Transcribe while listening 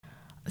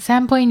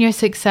Sampling your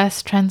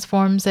success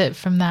transforms it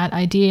from that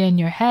idea in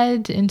your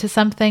head into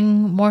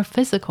something more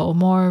physical,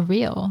 more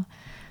real,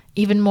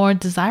 even more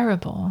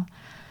desirable.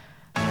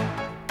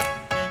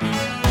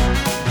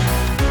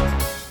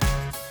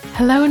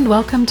 Hello and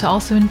welcome to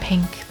Also in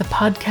Pink, the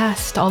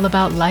podcast all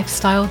about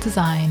lifestyle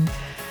design,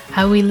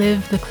 how we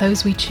live, the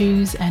clothes we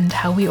choose, and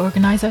how we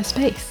organize our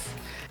space.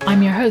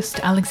 I'm your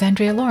host,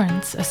 Alexandria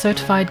Lawrence, a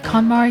certified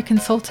KonMari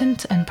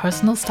consultant and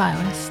personal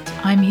stylist.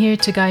 I'm here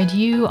to guide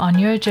you on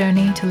your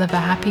journey to live a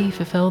happy,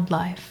 fulfilled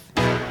life.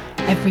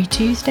 Every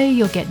Tuesday,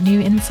 you'll get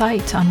new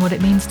insight on what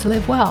it means to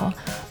live well,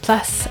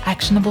 plus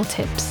actionable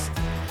tips.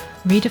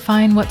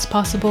 Redefine what's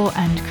possible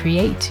and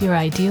create your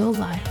ideal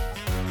life.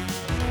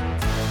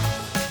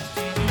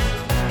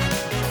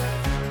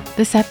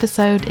 This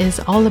episode is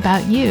all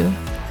about you.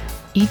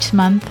 Each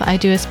month, I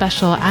do a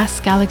special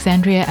Ask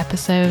Alexandria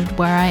episode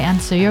where I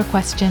answer your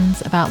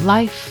questions about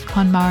life,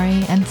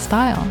 KonMari, and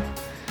style.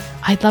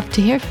 I'd love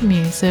to hear from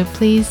you, so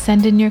please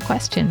send in your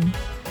question.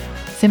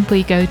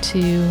 Simply go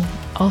to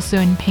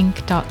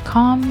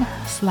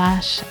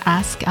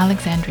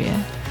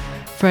alsoinpink.com/askalexandria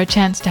for a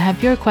chance to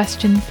have your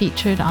question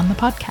featured on the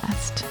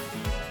podcast.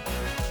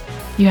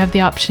 You have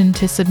the option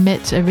to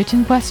submit a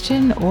written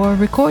question or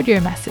record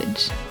your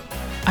message.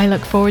 I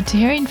look forward to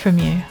hearing from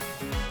you.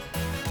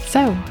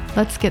 So,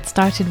 let's get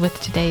started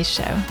with today's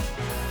show.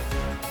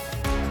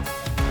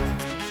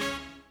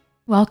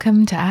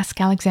 Welcome to Ask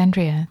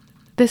Alexandria.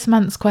 This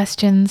month's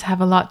questions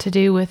have a lot to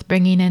do with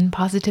bringing in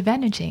positive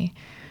energy.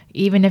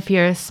 Even if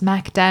you're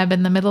smack dab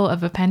in the middle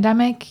of a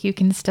pandemic, you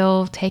can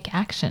still take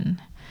action.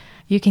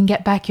 You can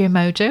get back your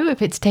mojo if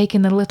it's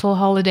taken a little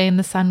holiday in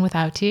the sun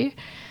without you,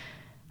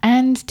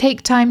 and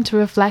take time to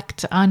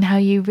reflect on how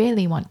you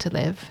really want to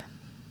live.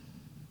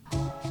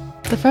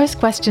 The first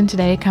question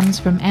today comes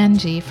from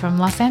Angie from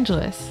Los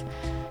Angeles.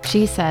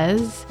 She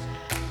says,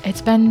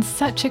 "It's been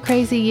such a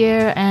crazy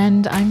year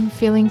and I'm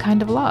feeling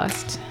kind of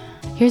lost.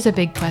 Here's a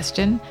big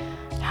question.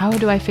 How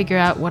do I figure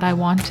out what I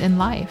want in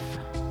life?"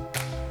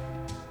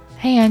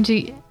 Hey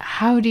Angie,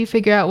 how do you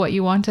figure out what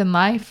you want in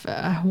life?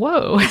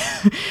 Whoa.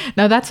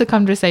 Now that's a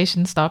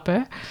conversation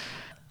stopper.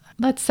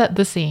 Let's set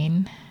the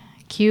scene.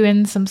 Cue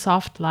in some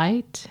soft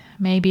light,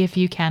 maybe a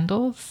few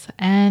candles,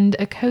 and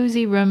a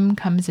cozy room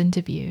comes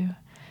into view.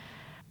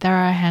 There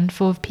are a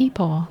handful of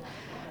people.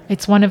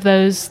 It's one of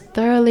those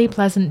thoroughly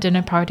pleasant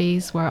dinner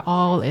parties where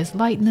all is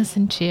lightness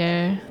and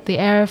cheer, the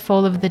air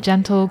full of the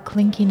gentle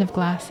clinking of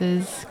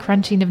glasses,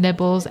 crunching of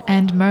nibbles,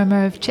 and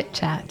murmur of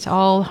chit-chat,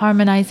 all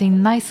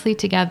harmonizing nicely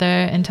together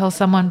until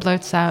someone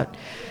blurts out,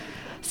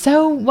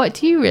 "So, what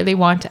do you really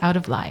want out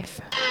of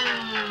life?"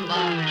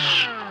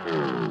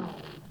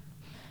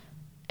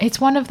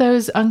 It's one of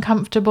those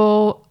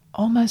uncomfortable,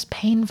 almost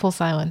painful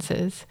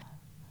silences.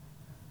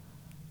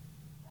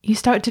 You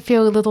start to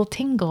feel a little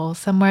tingle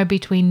somewhere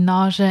between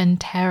nausea and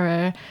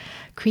terror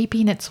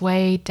creeping its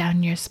way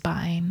down your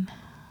spine.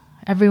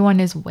 Everyone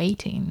is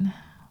waiting,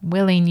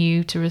 willing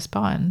you to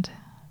respond.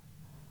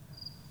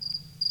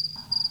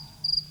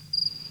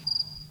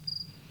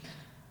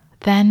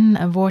 Then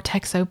a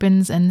vortex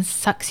opens and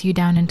sucks you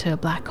down into a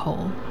black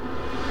hole.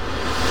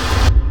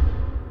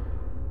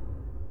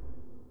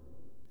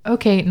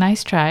 Okay,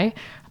 nice try,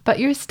 but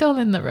you're still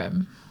in the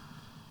room.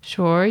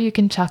 Sure, you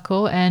can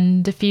chuckle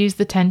and diffuse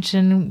the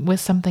tension with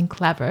something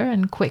clever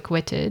and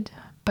quick-witted,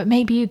 but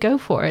maybe you go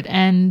for it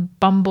and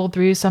bumble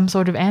through some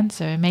sort of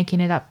answer, making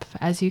it up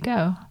as you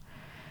go.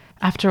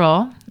 After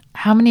all,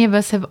 how many of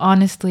us have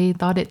honestly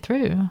thought it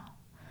through?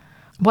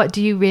 What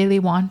do you really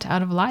want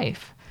out of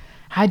life?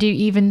 How do you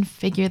even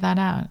figure that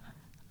out?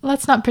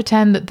 Let's not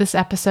pretend that this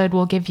episode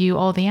will give you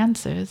all the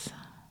answers.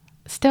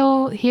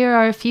 Still, here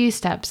are a few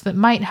steps that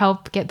might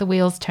help get the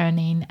wheels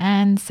turning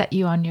and set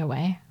you on your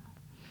way.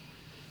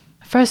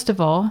 First of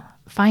all,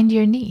 find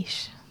your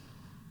niche.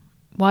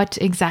 What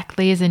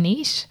exactly is a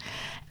niche?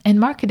 In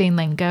marketing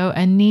lingo,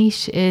 a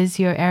niche is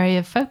your area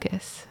of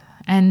focus,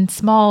 and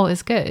small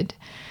is good.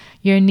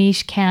 Your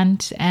niche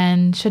can't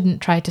and shouldn't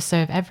try to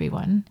serve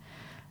everyone.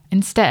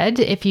 Instead,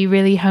 if you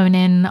really hone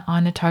in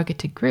on a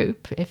targeted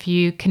group, if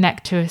you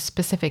connect to a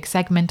specific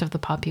segment of the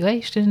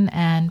population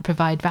and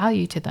provide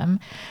value to them,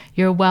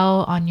 you're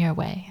well on your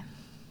way.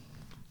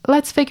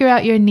 Let's figure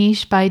out your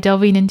niche by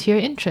delving into your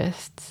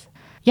interests.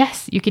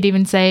 Yes, you could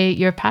even say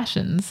your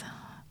passions.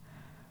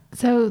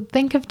 So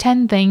think of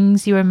 10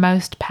 things you are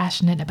most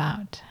passionate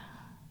about.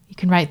 You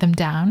can write them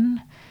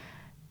down,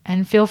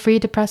 and feel free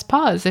to press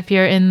pause if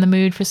you're in the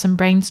mood for some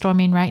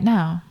brainstorming right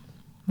now.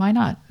 Why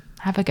not?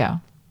 Have a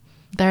go.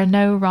 There are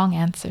no wrong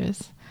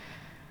answers.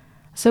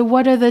 So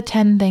what are the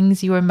 10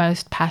 things you are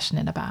most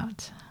passionate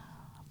about?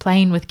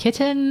 Playing with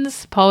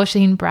kittens,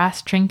 polishing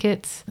brass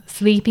trinkets,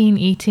 sleeping,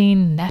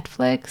 eating,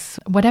 Netflix,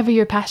 whatever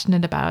you're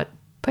passionate about,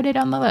 put it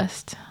on the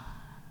list.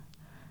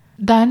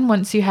 Then,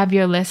 once you have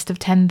your list of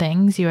 10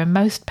 things you are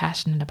most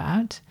passionate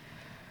about,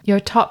 your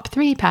top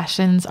 3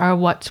 passions are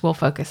what we'll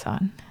focus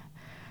on.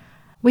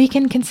 We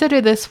can consider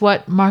this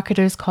what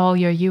marketers call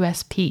your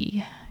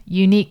USP,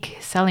 unique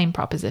selling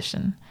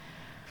proposition.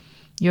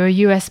 Your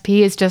USP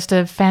is just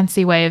a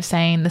fancy way of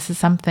saying this is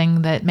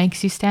something that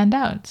makes you stand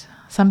out,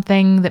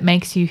 something that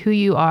makes you who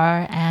you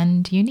are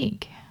and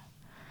unique.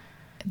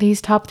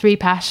 These top 3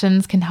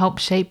 passions can help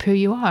shape who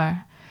you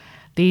are.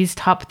 These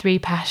top 3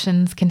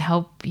 passions can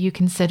help you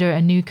consider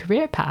a new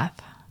career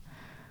path.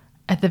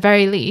 At the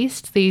very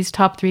least, these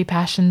top 3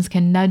 passions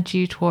can nudge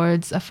you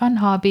towards a fun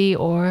hobby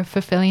or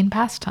fulfilling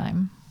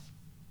pastime.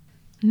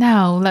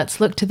 Now, let's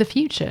look to the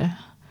future.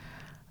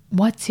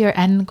 What's your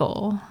end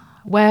goal?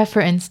 Where,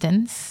 for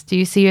instance, do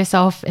you see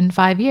yourself in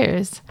 5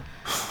 years?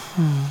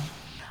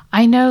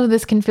 I know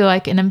this can feel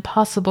like an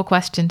impossible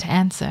question to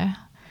answer,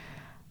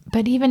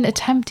 but even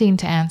attempting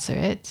to answer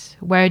it,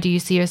 where do you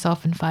see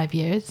yourself in 5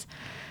 years,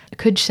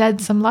 could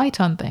shed some light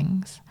on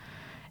things.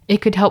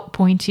 It could help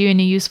point you in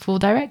a useful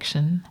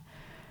direction.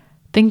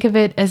 Think of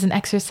it as an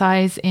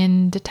exercise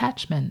in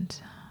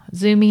detachment,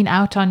 zooming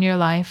out on your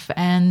life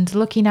and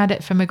looking at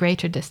it from a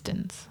greater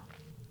distance.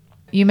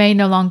 You may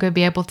no longer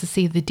be able to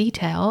see the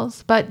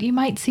details, but you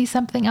might see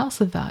something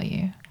else of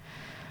value.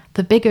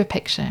 The bigger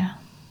picture.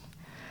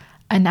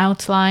 An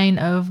outline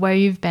of where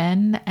you've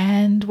been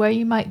and where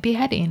you might be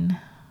heading.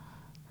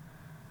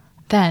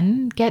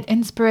 Then get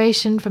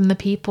inspiration from the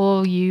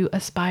people you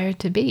aspire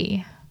to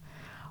be.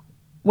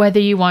 Whether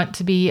you want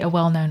to be a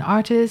well-known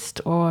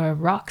artist or a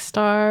rock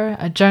star,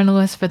 a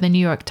journalist for the New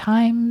York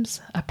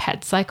Times, a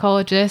pet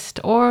psychologist,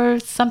 or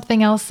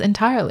something else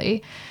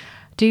entirely,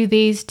 do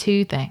these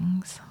 2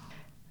 things.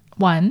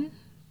 1,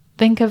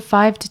 think of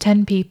 5 to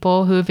 10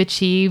 people who have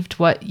achieved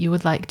what you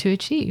would like to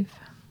achieve.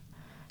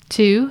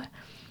 2,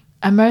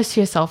 immerse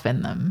yourself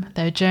in them,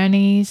 their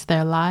journeys,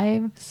 their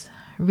lives.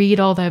 Read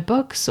all their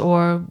books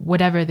or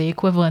whatever the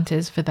equivalent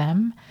is for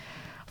them.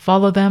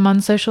 Follow them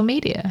on social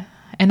media.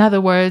 In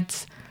other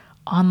words,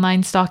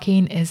 online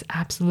stalking is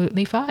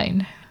absolutely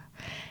fine.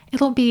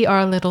 It'll be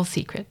our little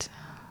secret.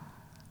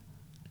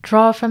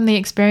 Draw from the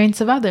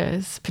experience of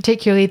others,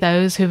 particularly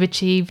those who've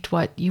achieved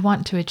what you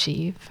want to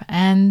achieve,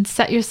 and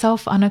set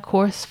yourself on a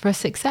course for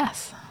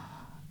success.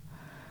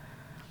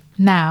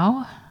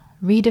 Now,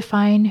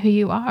 redefine who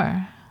you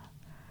are.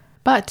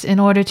 But in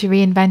order to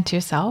reinvent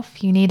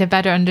yourself, you need a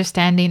better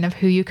understanding of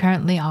who you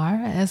currently are,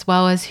 as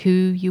well as who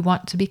you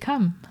want to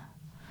become.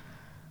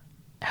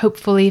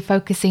 Hopefully,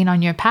 focusing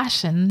on your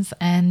passions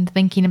and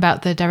thinking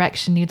about the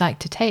direction you'd like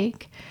to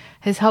take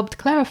has helped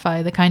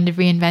clarify the kind of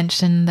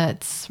reinvention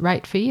that's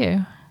right for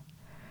you.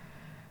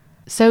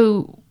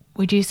 So,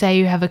 would you say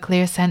you have a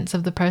clear sense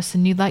of the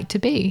person you'd like to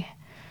be?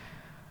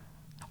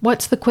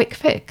 What's the quick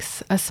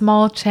fix, a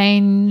small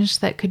change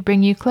that could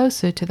bring you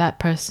closer to that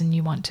person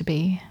you want to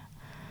be?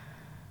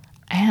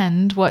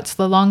 And what's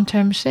the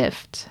long-term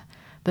shift,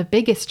 the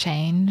biggest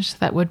change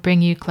that would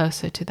bring you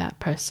closer to that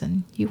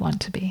person you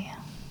want to be?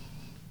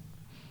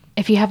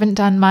 If you haven't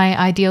done my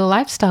Ideal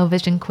Lifestyle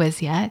Vision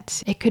quiz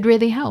yet, it could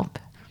really help.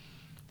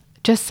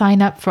 Just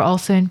sign up for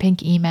Also in Pink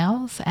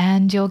emails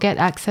and you'll get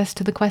access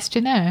to the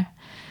questionnaire.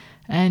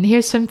 And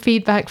here's some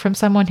feedback from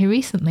someone who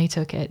recently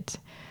took it.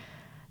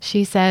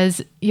 She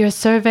says, "Your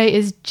survey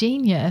is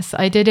genius.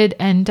 I did it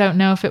and don't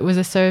know if it was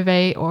a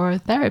survey or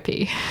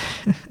therapy."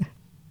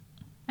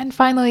 And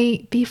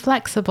finally, be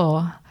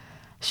flexible.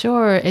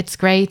 Sure, it's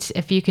great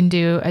if you can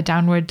do a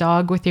downward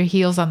dog with your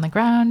heels on the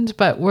ground,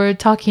 but we're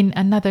talking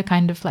another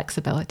kind of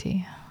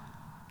flexibility.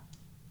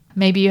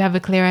 Maybe you have a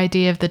clear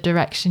idea of the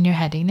direction you're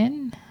heading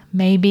in.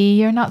 Maybe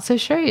you're not so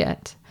sure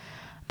yet.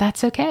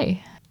 That's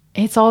okay.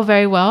 It's all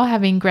very well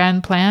having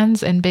grand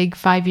plans and big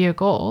 5-year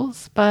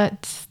goals,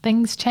 but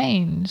things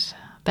change.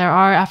 There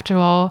are, after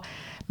all,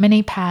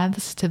 many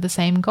paths to the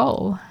same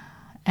goal.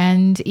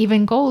 And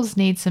even goals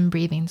need some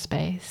breathing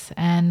space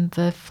and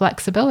the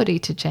flexibility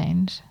to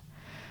change.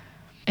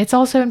 It's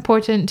also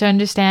important to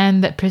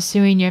understand that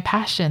pursuing your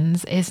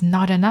passions is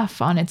not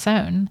enough on its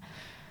own.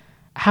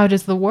 How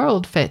does the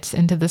world fit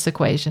into this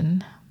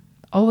equation?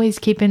 Always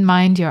keep in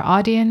mind your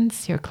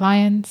audience, your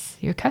clients,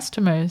 your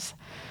customers.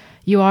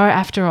 You are,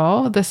 after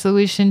all, the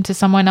solution to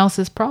someone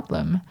else's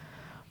problem.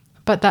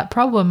 But that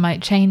problem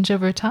might change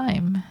over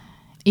time.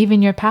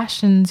 Even your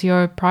passions,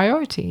 your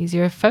priorities,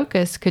 your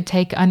focus could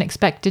take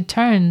unexpected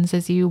turns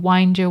as you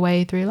wind your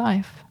way through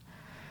life.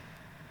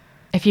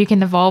 If you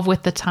can evolve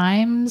with the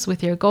times,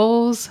 with your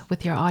goals,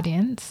 with your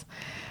audience,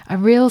 a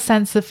real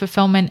sense of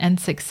fulfillment and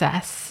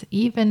success,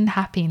 even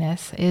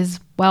happiness,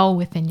 is well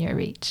within your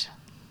reach.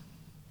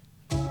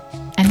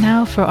 And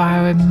now for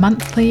our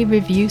monthly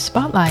review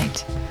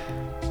spotlight.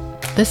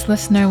 This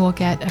listener will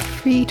get a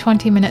free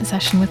 20-minute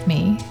session with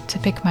me to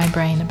pick my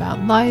brain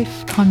about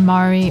life,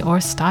 KonMari,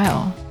 or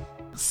style.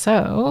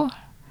 So,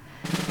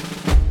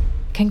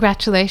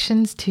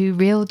 congratulations to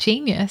Real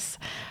Genius,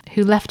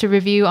 who left a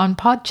review on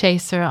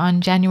Podchaser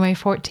on January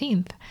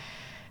 14th.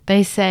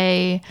 They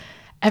say,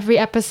 "Every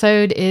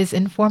episode is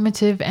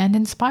informative and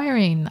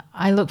inspiring.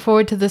 I look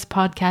forward to this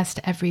podcast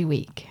every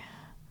week."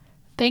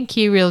 Thank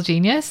you, Real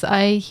Genius.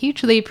 I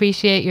hugely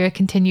appreciate your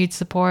continued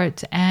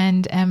support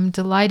and am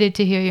delighted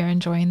to hear you're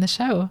enjoying the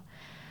show.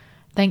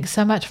 Thanks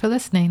so much for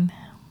listening.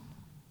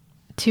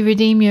 To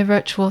redeem your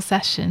virtual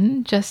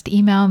session, just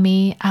email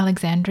me,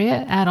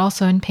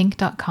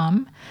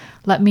 alexandria@alsoinpink.com.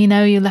 Let me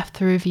know you left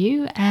the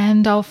review,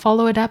 and I'll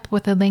follow it up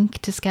with a link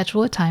to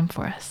schedule a time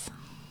for us.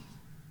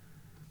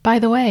 By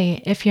the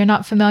way, if you're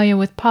not familiar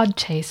with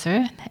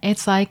Podchaser,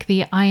 it's like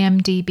the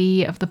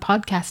IMDb of the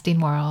podcasting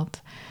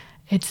world.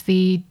 It's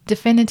the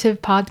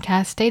definitive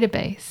podcast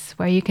database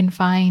where you can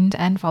find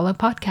and follow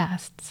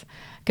podcasts.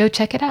 Go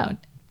check it out.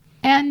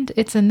 And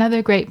it's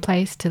another great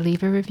place to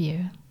leave a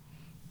review.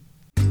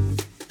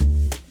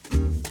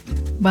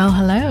 Well,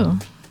 hello.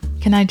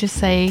 Can I just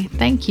say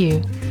thank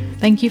you?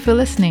 Thank you for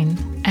listening.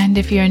 And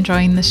if you're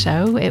enjoying the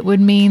show, it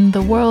would mean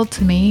the world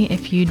to me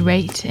if you'd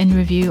rate and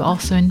review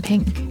Also in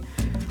Pink.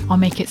 I'll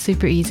make it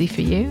super easy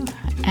for you,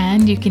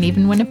 and you can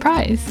even win a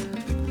prize.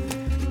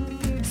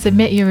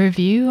 Submit your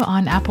review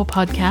on Apple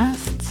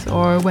Podcasts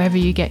or wherever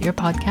you get your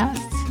podcasts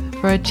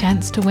for a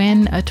chance to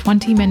win a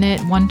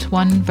 20-minute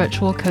one-to-one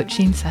virtual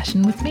coaching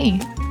session with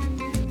me.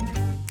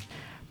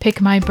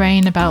 Pick my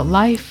brain about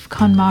life,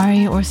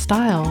 KonMari, or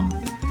style.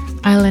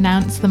 I'll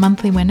announce the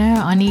monthly winner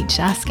on each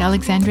Ask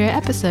Alexandria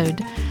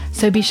episode,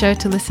 so be sure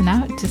to listen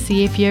out to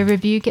see if your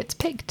review gets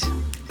picked.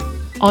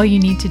 All you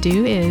need to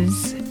do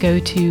is go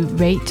to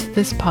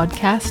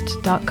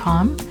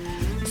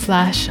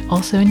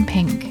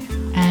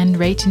ratethispodcast.com/alsoinpink and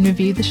rate and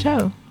review the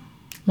show.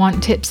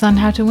 Want tips on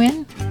how to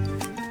win?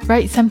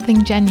 Write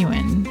something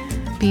genuine.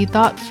 Be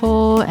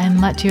thoughtful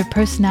and let your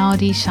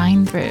personality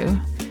shine through.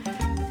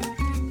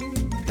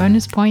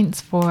 Bonus points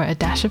for a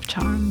dash of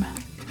charm.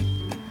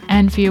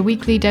 And for your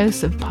weekly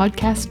dose of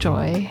podcast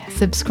joy,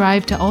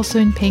 subscribe to Also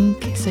in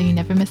Pink so you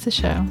never miss a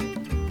show.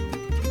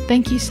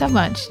 Thank you so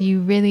much. You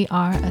really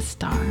are a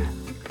star.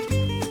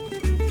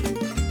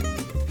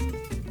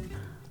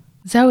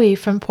 Zoe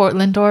from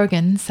Portland,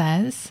 Oregon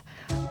says,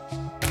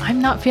 I'm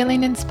not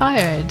feeling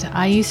inspired.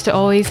 I used to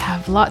always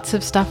have lots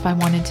of stuff I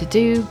wanted to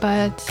do,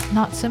 but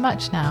not so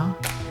much now.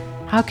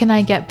 How can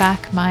I get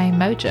back my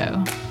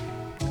mojo?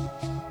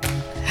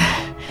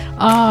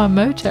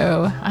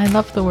 Mojo. I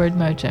love the word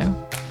mojo.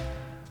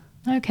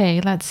 Okay,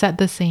 let's set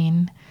the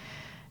scene.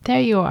 There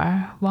you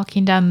are,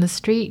 walking down the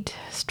street,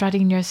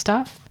 strutting your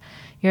stuff,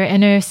 your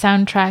inner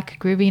soundtrack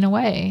grooving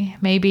away,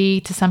 maybe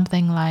to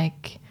something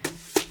like...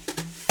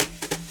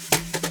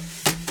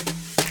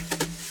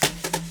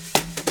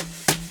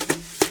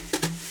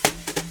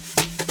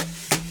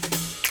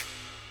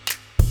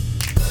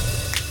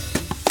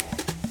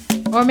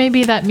 Or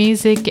maybe that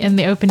music in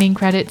the opening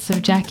credits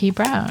of Jackie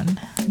Brown.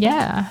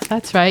 Yeah,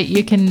 that's right.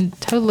 You can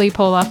totally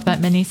pull off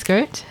that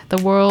miniskirt. The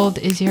world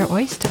is your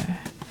oyster.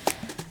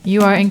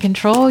 You are in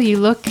control. You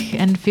look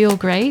and feel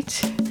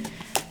great.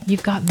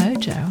 You've got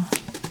mojo.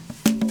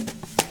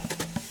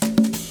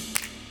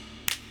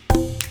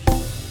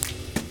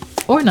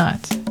 Or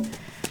not.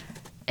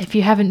 If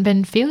you haven't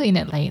been feeling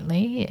it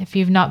lately, if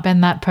you've not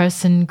been that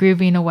person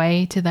grooving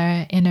away to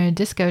their inner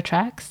disco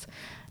tracks,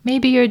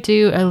 maybe you're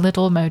due a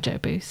little mojo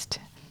boost.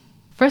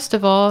 First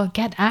of all,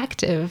 get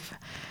active.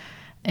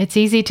 It's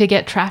easy to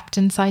get trapped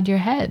inside your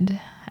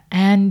head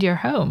and your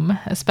home,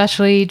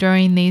 especially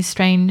during these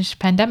strange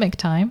pandemic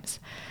times.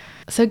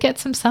 So get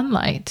some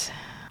sunlight.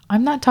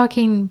 I'm not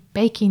talking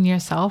baking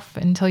yourself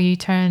until you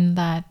turn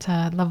that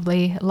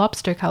lovely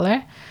lobster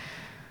color.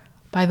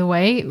 By the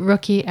way,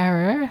 rookie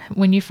error,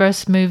 when you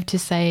first moved to,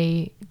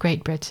 say,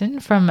 Great Britain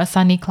from a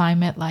sunny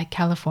climate like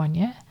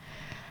California,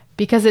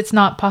 because it's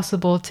not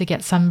possible to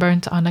get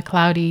sunburnt on a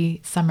cloudy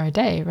summer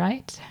day,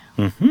 right?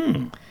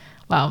 Mm-hmm.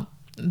 Well,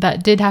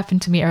 that did happen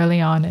to me early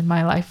on in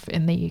my life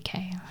in the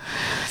UK.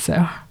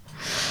 So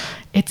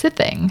it's a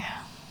thing.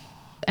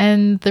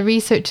 And the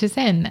research is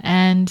in,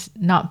 and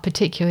not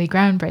particularly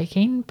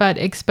groundbreaking, but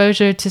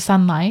exposure to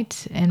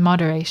sunlight in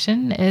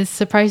moderation is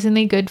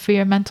surprisingly good for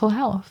your mental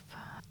health.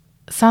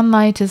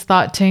 Sunlight is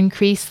thought to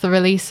increase the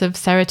release of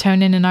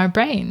serotonin in our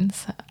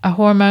brains, a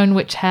hormone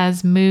which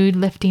has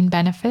mood-lifting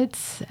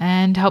benefits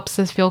and helps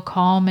us feel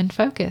calm and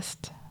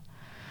focused.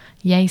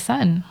 Yay,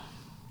 sun.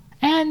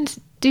 And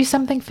do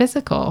something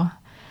physical,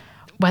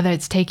 whether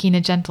it's taking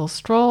a gentle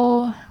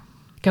stroll,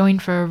 going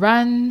for a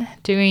run,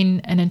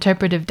 doing an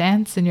interpretive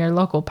dance in your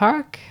local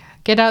park.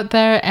 Get out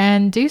there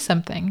and do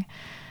something.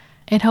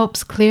 It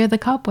helps clear the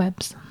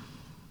cobwebs.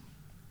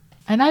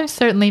 And I've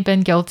certainly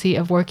been guilty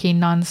of working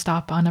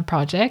nonstop on a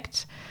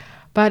project,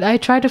 but I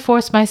try to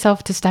force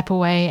myself to step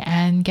away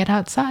and get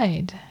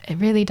outside. It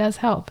really does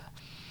help.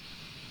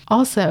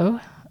 Also,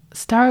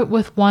 start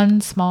with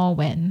one small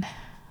win.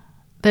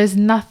 There's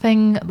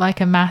nothing like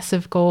a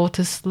massive goal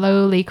to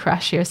slowly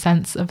crush your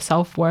sense of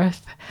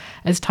self-worth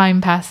as time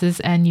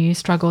passes and you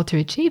struggle to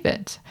achieve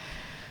it.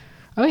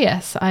 Oh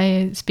yes,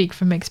 I speak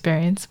from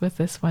experience with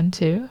this one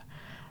too.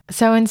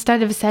 So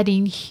instead of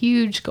setting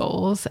huge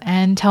goals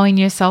and telling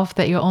yourself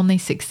that you'll only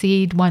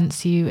succeed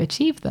once you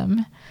achieve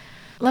them,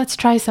 let's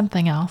try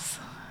something else.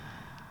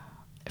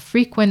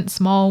 Frequent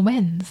small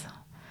wins.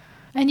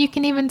 And you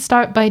can even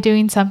start by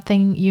doing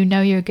something you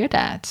know you're good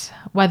at,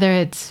 whether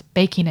it's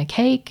baking a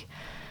cake,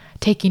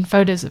 taking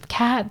photos of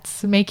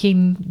cats,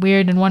 making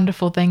weird and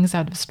wonderful things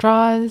out of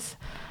straws,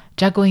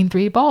 juggling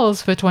 3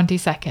 balls for 20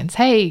 seconds.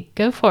 Hey,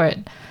 go for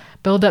it.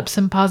 Build up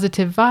some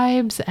positive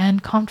vibes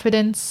and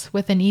confidence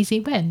with an easy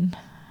win.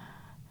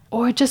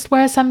 Or just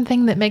wear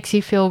something that makes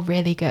you feel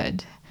really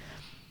good.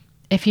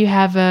 If you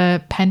have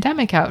a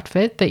pandemic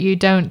outfit that you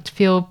don't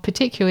feel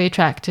particularly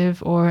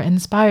attractive or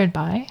inspired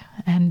by,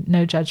 and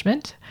no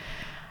judgment,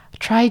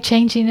 try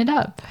changing it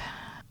up.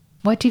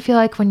 What do you feel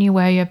like when you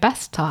wear your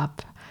best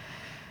top?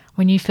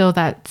 When you feel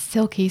that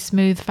silky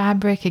smooth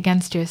fabric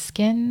against your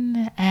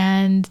skin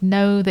and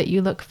know that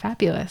you look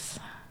fabulous.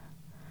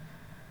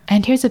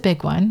 And here's a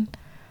big one.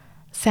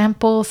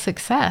 Sample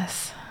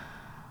success.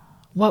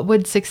 What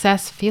would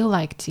success feel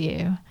like to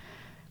you?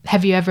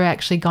 Have you ever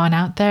actually gone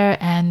out there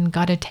and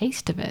got a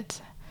taste of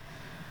it?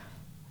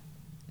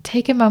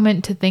 Take a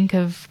moment to think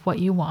of what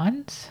you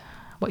want,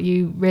 what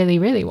you really,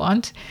 really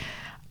want.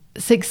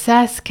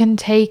 Success can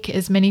take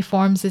as many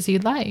forms as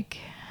you'd like.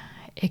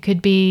 It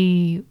could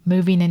be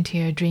moving into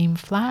your dream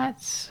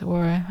flat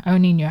or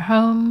owning your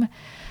home.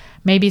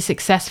 Maybe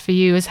success for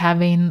you is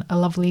having a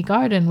lovely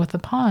garden with a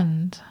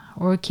pond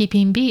or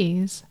keeping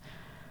bees.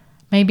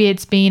 Maybe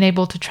it's being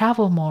able to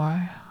travel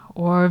more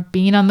or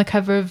being on the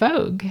cover of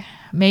Vogue.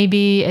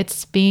 Maybe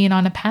it's being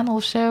on a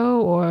panel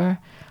show or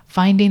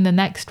finding the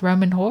next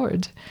Roman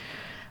horde.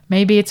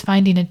 Maybe it's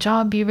finding a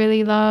job you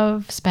really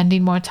love,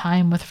 spending more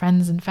time with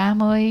friends and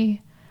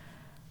family.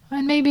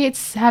 And maybe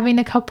it's having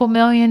a couple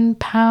million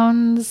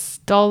pounds,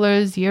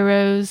 dollars,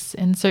 euros,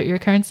 insert your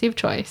currency of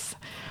choice.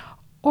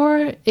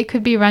 Or it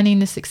could be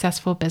running a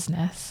successful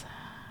business.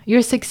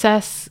 Your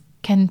success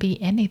can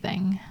be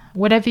anything,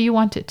 whatever you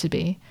want it to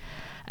be.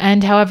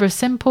 And however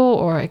simple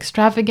or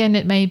extravagant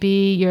it may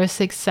be, your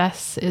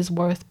success is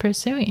worth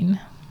pursuing.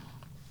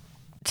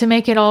 To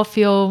make it all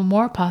feel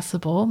more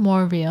possible,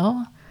 more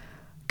real,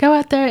 go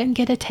out there and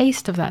get a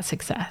taste of that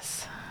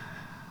success.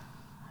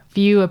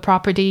 View a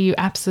property you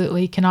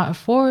absolutely cannot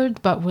afford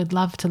but would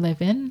love to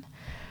live in.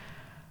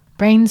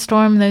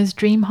 Brainstorm those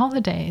dream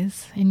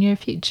holidays in your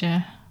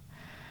future.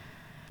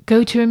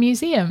 Go to a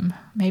museum,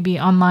 maybe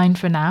online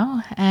for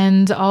now,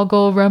 and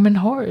ogle Roman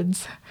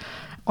hordes.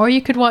 Or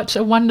you could watch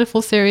a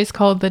wonderful series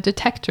called The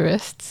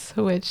Detectorists,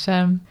 which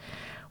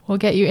will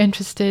get you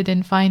interested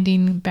in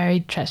finding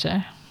buried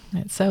treasure.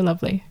 It's so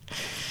lovely.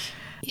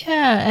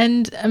 Yeah,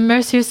 and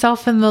immerse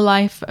yourself in the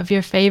life of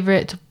your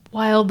favorite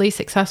wildly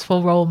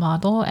successful role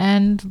model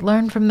and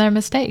learn from their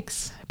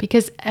mistakes,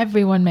 because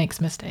everyone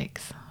makes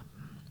mistakes.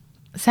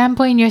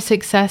 Sampling your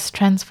success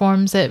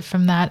transforms it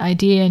from that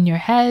idea in your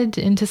head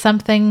into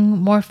something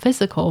more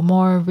physical,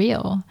 more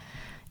real,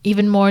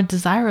 even more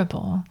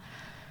desirable.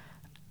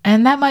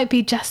 And that might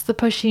be just the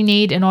push you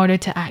need in order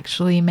to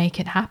actually make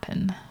it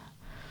happen.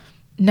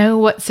 Know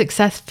what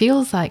success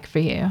feels like for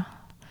you.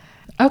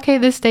 Okay,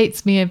 this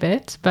dates me a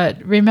bit,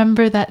 but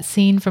remember that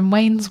scene from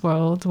Wayne's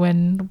World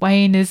when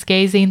Wayne is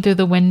gazing through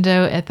the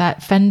window at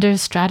that Fender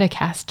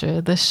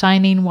Stratocaster, the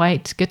shining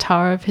white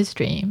guitar of his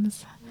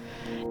dreams.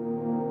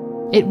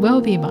 It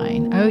will be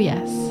mine. Oh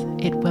yes,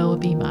 it will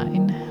be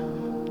mine.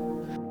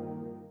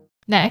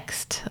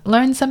 Next,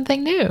 learn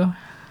something new.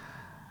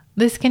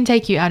 This can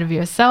take you out of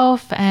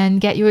yourself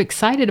and get you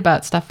excited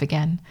about stuff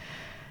again.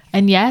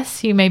 And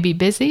yes, you may be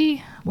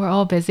busy. We're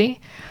all busy.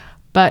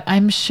 But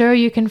I'm sure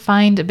you can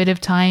find a bit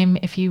of time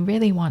if you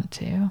really want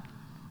to.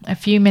 A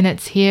few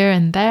minutes here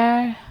and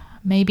there,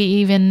 maybe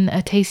even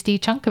a tasty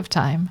chunk of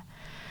time.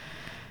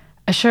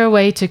 A sure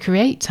way to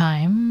create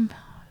time,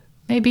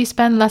 maybe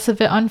spend less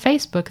of it on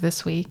Facebook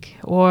this week,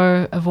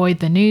 or avoid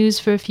the news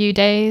for a few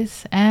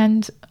days,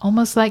 and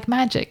almost like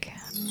magic,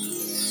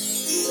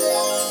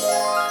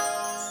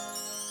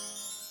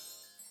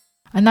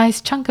 a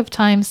nice chunk of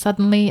time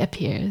suddenly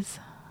appears.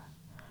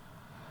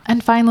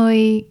 And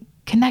finally,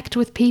 connect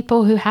with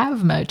people who have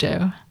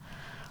mojo.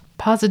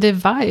 Positive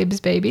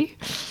vibes, baby.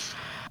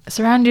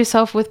 Surround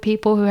yourself with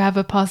people who have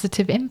a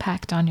positive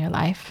impact on your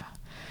life.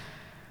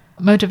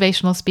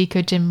 Motivational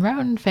speaker Jim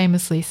Rohn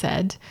famously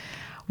said,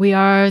 "We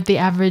are the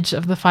average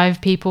of the 5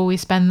 people we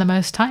spend the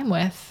most time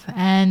with."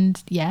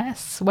 And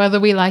yes, whether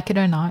we like it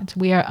or not,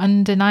 we are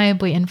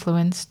undeniably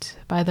influenced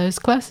by those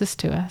closest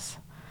to us.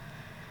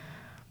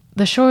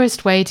 The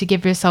surest way to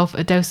give yourself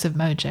a dose of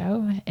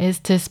mojo is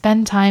to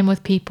spend time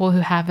with people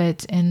who have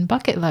it in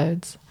bucket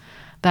loads,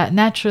 that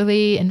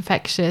naturally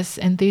infectious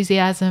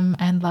enthusiasm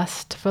and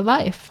lust for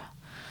life.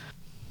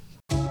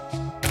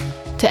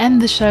 To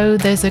end the show,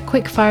 there's a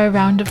quick-fire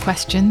round of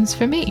questions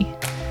for me.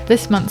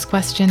 This month's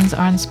questions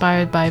are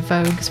inspired by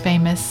Vogue's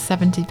famous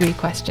 73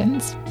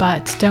 questions,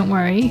 but don't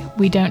worry,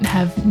 we don't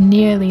have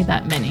nearly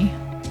that many.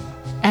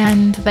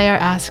 And they are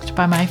asked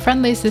by my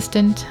friendly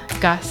assistant,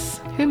 Gus,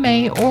 who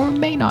may or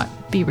may not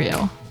be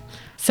real.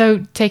 So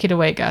take it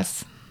away,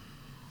 Gus.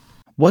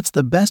 What's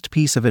the best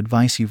piece of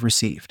advice you've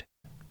received?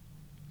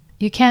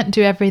 You can't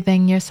do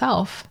everything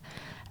yourself,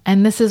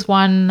 and this is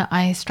one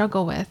I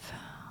struggle with.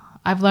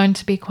 I've learned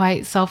to be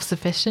quite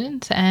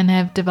self-sufficient and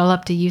have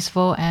developed a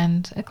useful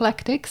and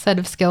eclectic set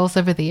of skills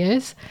over the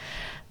years.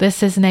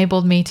 This has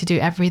enabled me to do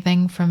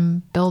everything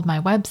from build my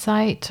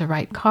website to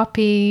write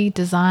copy,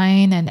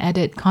 design and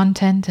edit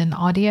content and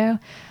audio,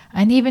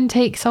 and even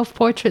take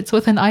self-portraits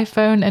with an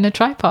iPhone and a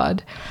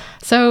tripod.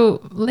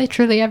 So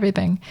literally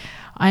everything.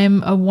 I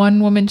am a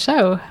one-woman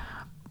show.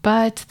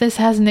 But this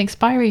has an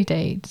expiry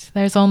date.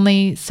 There's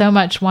only so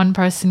much one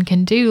person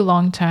can do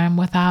long-term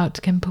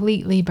without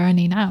completely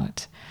burning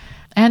out.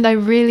 And I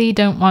really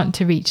don't want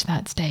to reach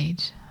that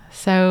stage.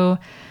 So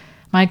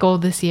my goal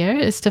this year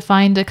is to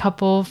find a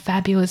couple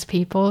fabulous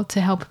people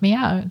to help me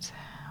out.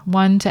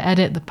 One to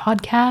edit the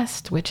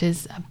podcast, which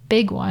is a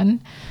big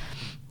one.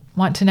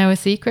 Want to know a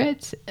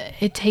secret?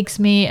 It takes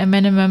me a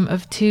minimum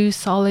of 2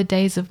 solid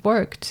days of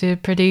work to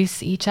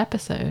produce each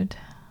episode.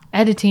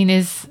 Editing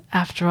is,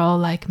 after all,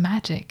 like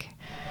magic.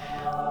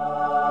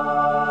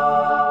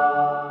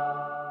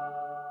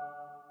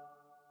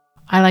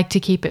 I like to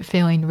keep it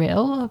feeling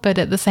real, but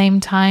at the same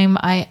time,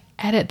 I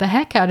edit the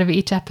heck out of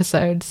each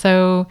episode.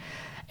 So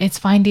it's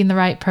finding the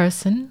right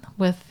person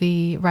with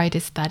the right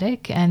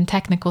aesthetic and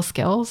technical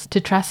skills to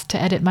trust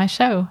to edit my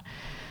show.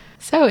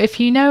 So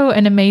if you know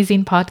an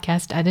amazing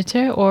podcast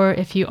editor, or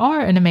if you are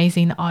an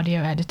amazing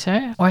audio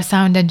editor or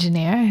sound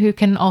engineer who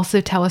can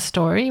also tell a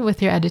story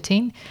with your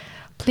editing,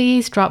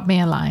 please drop me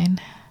a line.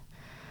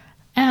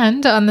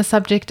 And on the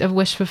subject of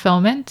wish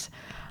fulfillment,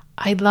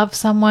 I'd love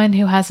someone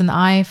who has an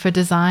eye for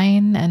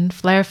design and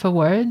flair for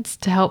words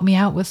to help me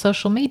out with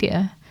social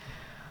media.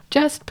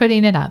 Just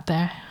putting it out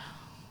there.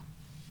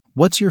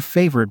 What's your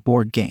favorite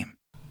board game?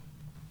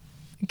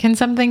 Can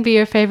something be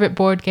your favorite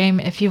board game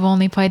if you've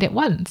only played it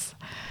once?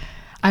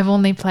 I've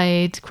only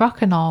played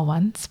Crokinole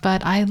once,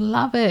 but I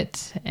love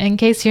it. In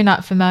case you're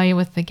not familiar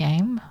with the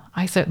game,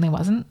 I certainly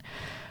wasn't.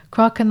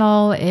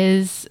 Crokinole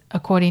is,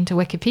 according to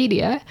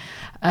Wikipedia,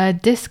 a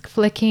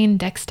disc-flicking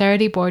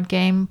dexterity board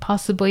game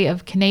possibly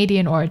of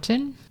Canadian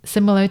origin,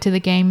 similar to the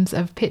games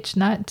of Pitch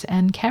Nut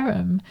and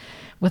Carom,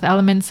 with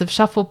elements of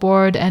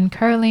shuffleboard and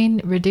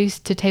curling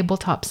reduced to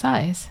tabletop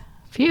size.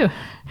 Phew.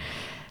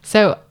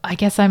 So I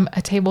guess I'm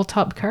a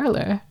tabletop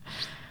curler.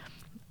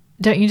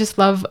 Don't you just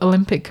love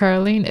Olympic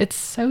curling? It's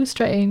so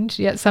strange,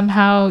 yet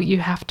somehow you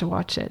have to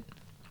watch it.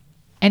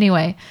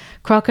 Anyway,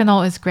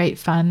 Crokinole is great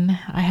fun.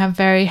 I have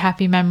very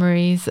happy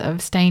memories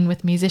of staying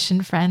with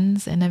musician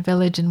friends in a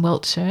village in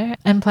Wiltshire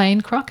and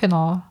playing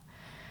Crokinole.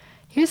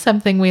 Here's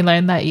something we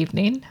learned that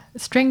evening.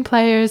 String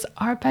players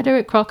are better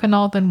at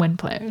Crokinole than wind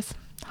players.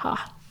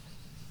 Ha.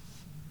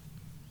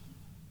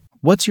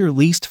 What's your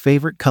least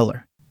favorite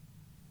color?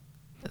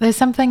 There's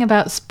something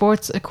about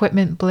sports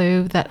equipment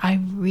blue that I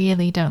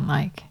really don't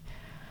like.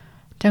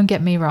 Don't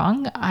get me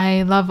wrong,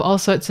 I love all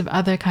sorts of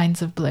other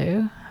kinds of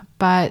blue,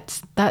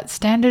 but that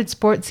standard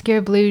sports gear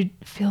blue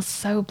feels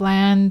so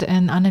bland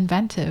and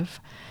uninventive.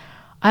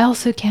 I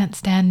also can't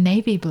stand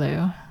navy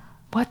blue.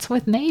 What's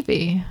with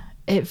navy?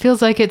 It feels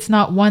like it's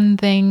not one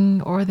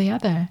thing or the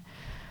other.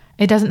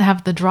 It doesn't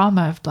have the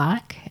drama of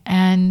black,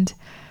 and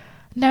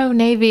no,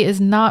 navy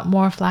is not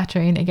more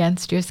flattering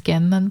against your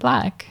skin than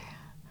black.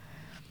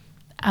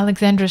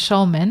 Alexandra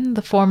Shulman,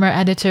 the former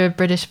editor of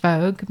British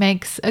Vogue,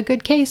 makes a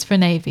good case for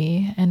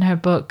navy in her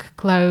book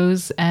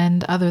Clothes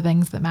and Other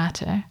Things That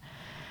Matter.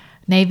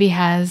 Navy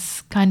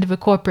has kind of a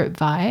corporate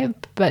vibe,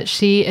 but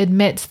she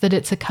admits that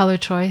it's a color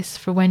choice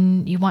for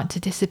when you want to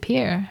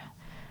disappear,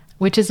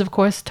 which is of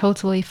course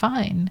totally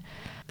fine.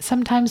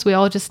 Sometimes we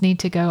all just need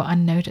to go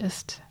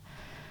unnoticed.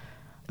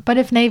 But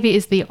if navy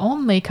is the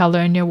only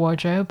color in your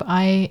wardrobe,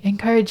 I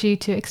encourage you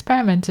to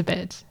experiment a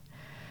bit.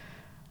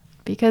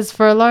 Because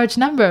for a large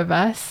number of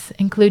us,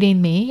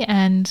 including me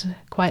and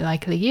quite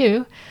likely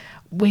you,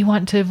 we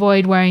want to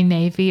avoid wearing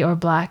navy or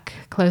black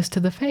close to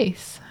the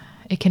face.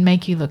 It can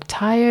make you look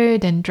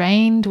tired and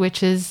drained,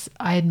 which is,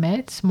 I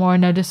admit, more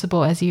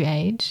noticeable as you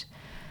age.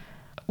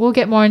 We'll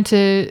get more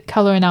into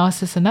color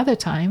analysis another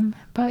time,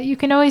 but you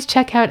can always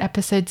check out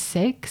episode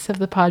 6 of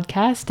the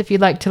podcast if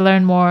you'd like to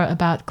learn more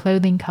about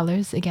clothing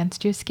colors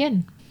against your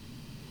skin.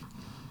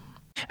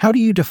 How do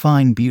you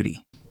define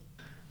beauty?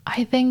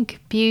 I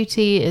think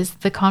beauty is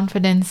the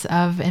confidence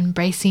of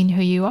embracing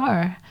who you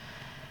are.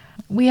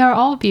 We are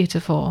all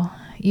beautiful.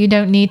 You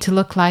don't need to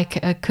look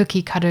like a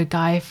cookie cutter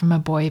guy from a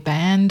boy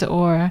band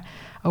or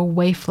a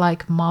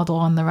waif-like model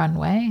on the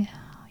runway.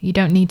 You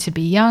don't need to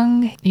be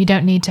young. You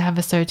don't need to have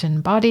a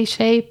certain body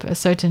shape, a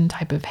certain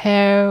type of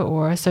hair,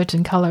 or a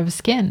certain color of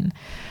skin.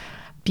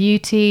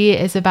 Beauty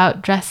is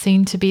about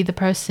dressing to be the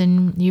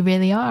person you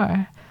really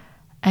are.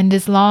 And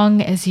as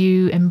long as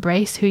you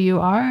embrace who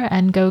you are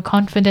and go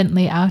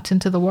confidently out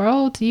into the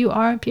world, you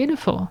are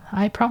beautiful.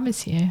 I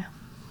promise you.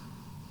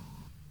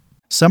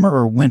 Summer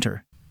or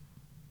winter?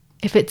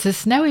 If it's a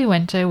snowy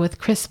winter with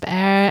crisp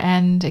air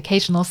and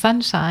occasional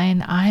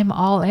sunshine, I'm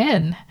all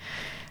in.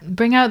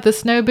 Bring out the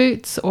snow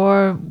boots,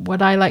 or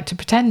what I like to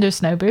pretend are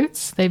snow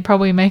boots. They'd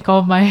probably make all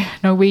of my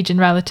Norwegian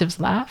relatives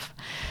laugh.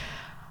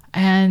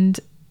 And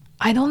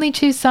I'd only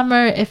choose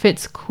summer if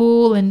it's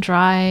cool and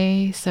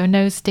dry, so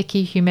no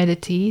sticky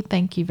humidity,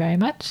 thank you very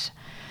much.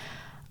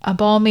 A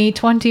balmy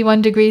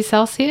 21 degrees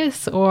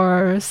Celsius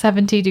or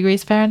 70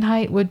 degrees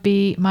Fahrenheit would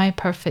be my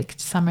perfect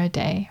summer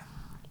day.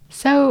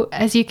 So,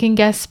 as you can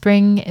guess,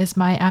 spring is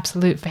my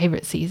absolute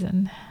favorite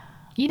season.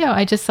 You know,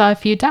 I just saw a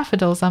few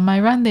daffodils on my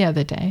run the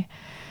other day.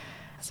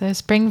 So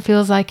spring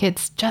feels like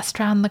it's just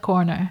round the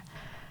corner.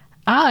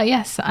 Ah,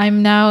 yes,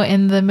 I'm now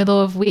in the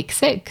middle of week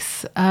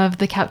 6 of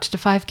the Couch to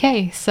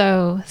 5K,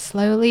 so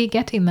slowly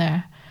getting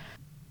there.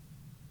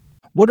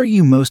 What are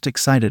you most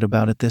excited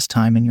about at this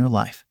time in your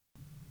life?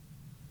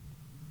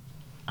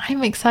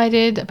 I'm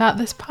excited about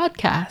this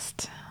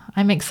podcast.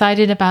 I'm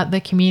excited about the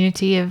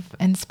community of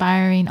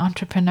inspiring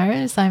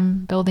entrepreneurs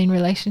I'm building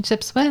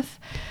relationships with.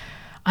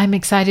 I'm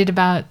excited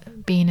about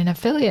being an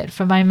affiliate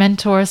for my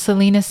mentor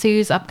Selena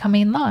Sue's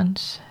upcoming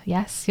launch.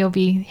 Yes, you'll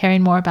be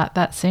hearing more about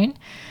that soon.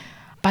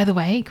 By the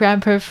way,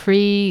 grab her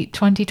free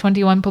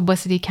 2021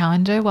 publicity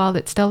calendar while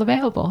it's still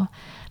available.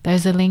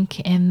 There's a link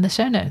in the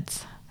show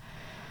notes.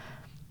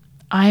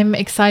 I'm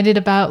excited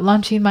about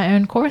launching my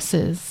own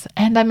courses,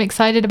 and I'm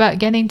excited about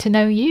getting to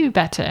know you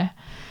better.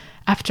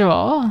 After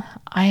all,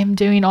 I am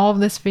doing all of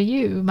this for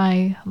you,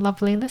 my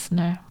lovely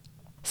listener.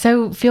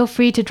 So feel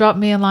free to drop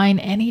me a line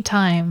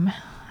anytime.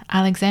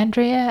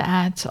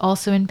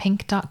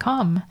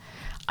 Alexandria@alsoinpink.com.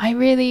 I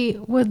really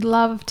would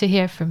love to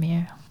hear from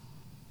you.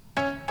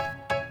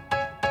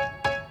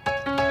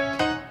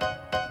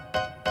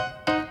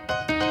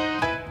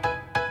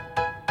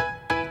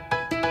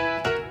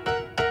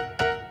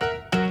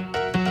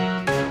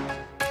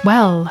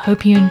 Well,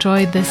 hope you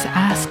enjoyed this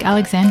Ask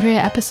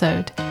Alexandria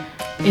episode.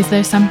 Is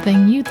there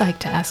something you'd like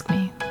to ask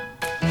me?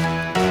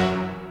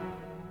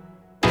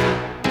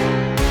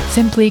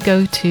 Simply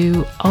go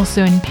to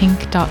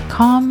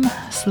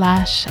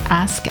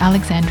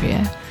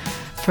alsoinpink.com/askalexandria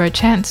for a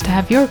chance to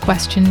have your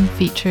question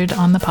featured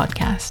on the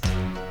podcast.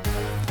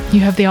 You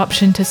have the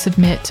option to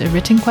submit a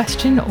written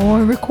question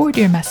or record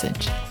your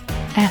message.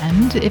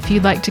 And if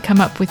you'd like to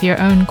come up with your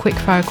own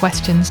quickfire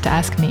questions to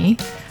ask me,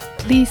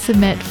 please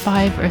submit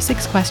 5 or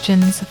 6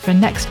 questions for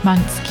next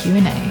month's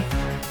Q&A.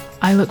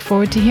 I look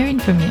forward to hearing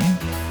from you.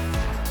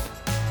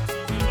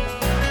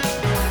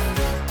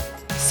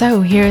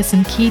 So here are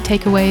some key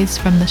takeaways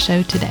from the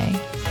show today.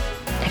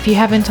 If you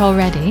haven't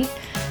already,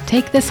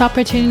 take this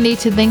opportunity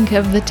to think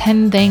of the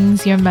 10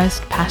 things you're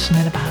most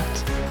passionate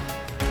about.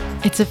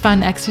 It's a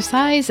fun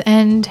exercise,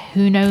 and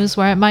who knows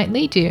where it might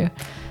lead you.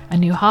 A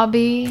new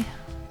hobby,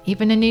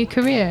 even a new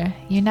career,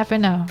 you never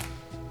know.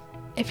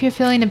 If you're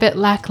feeling a bit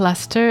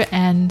lackluster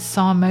and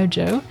saw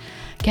mojo,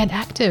 get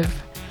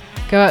active.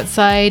 Go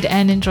outside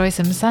and enjoy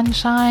some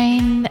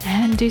sunshine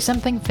and do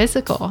something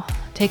physical.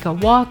 Take a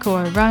walk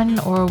or a run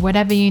or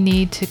whatever you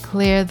need to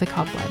clear the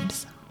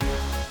cobwebs.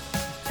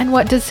 And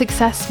what does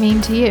success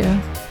mean to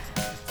you?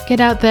 Get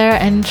out there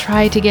and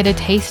try to get a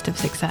taste of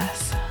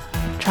success.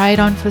 Try it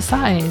on for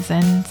size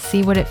and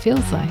see what it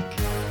feels like.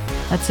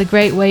 That's a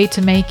great way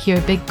to make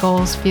your big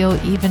goals feel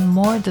even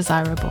more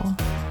desirable,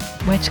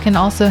 which can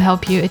also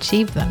help you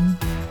achieve them.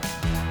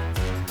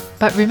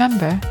 But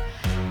remember,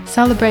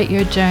 celebrate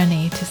your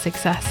journey to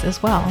success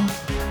as well.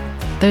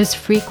 Those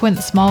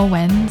frequent small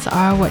wins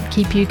are what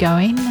keep you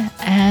going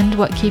and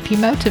what keep you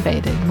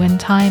motivated when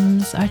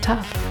times are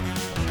tough.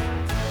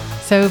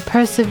 So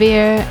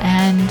persevere,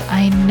 and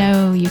I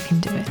know you can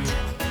do it.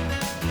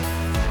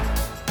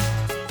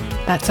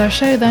 That's our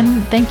show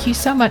then. Thank you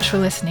so much for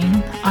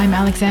listening. I'm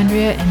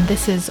Alexandria, and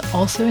this is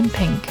Also in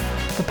Pink,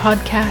 the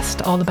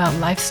podcast all about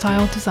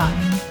lifestyle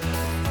design.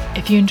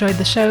 If you enjoyed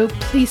the show,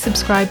 please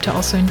subscribe to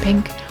Also in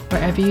Pink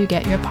wherever you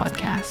get your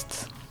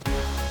podcasts.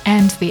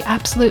 And the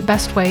absolute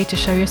best way to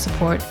show your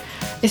support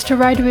is to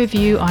write a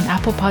review on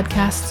Apple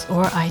Podcasts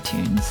or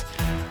iTunes.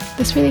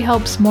 This really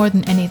helps more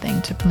than anything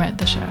to promote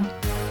the show.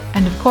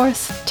 And of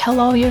course,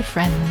 tell all your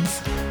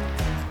friends.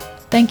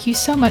 Thank you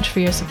so much for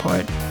your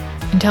support.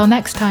 Until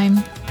next time,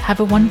 have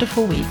a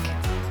wonderful week.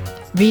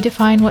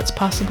 Redefine what's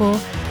possible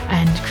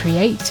and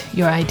create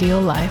your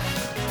ideal life.